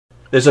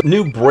There's a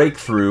new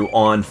breakthrough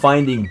on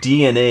finding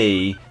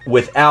DNA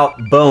without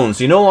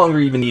bones. You no longer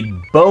even need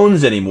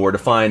bones anymore to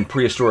find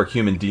prehistoric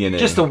human DNA.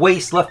 Just the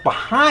waste left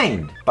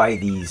behind by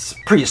these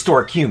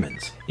prehistoric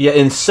humans. Yeah,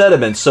 in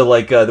sediments. So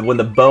like when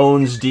the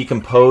bones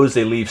decompose,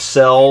 they leave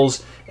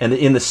cells. And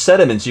in the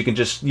sediments, you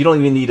don't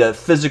even need a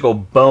physical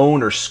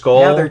bone or skull.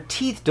 Now their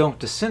teeth don't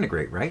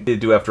disintegrate, right? They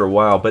do after a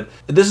while, but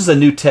this is a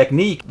new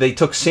technique. They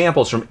took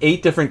samples from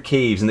 8 different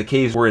caves, and the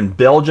caves were in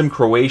Belgium,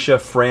 Croatia,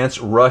 France,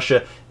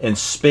 Russia, and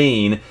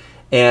Spain.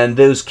 And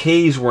those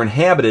caves were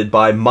inhabited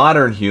by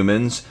modern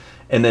humans,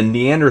 and then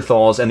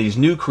Neanderthals, and these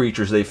new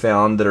creatures they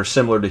found that are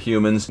similar to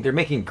humans. They're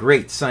making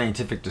great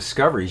scientific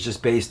discoveries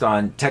just based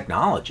on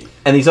technology.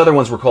 And these other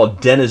ones were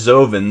called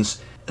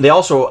Denisovans. They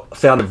also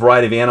found a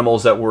variety of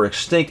animals that were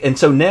extinct, and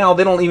so now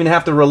they don't even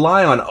have to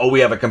rely on, oh, we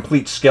have a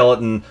complete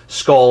skeleton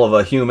skull of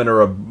a human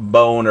or a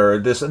bone or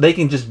this. They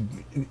can just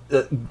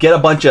get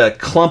a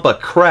clump of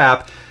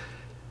crap.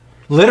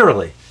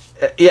 Literally.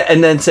 Yeah,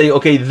 and then say,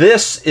 okay,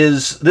 this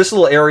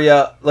little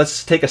area,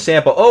 let's take a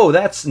sample. Oh,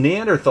 that's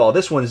Neanderthal.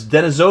 This one's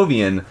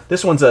Denisovian.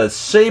 This one's a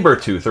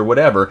saber-tooth or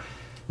whatever.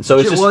 And so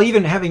it's just, well,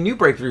 even having new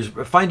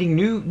breakthroughs, finding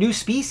new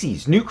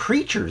species, new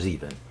creatures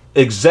even.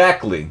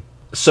 Exactly.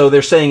 So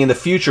they're saying in the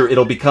future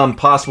it'll become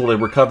possible to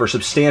recover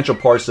substantial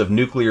parts of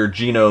nuclear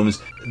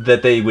genomes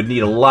that they would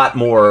need a lot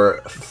more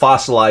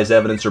fossilized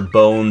evidence or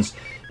bones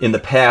in the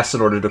past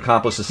in order to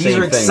accomplish the same thing.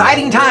 These are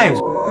exciting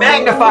times,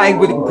 magnified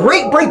with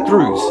great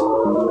breakthroughs.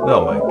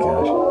 Oh my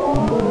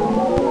gosh.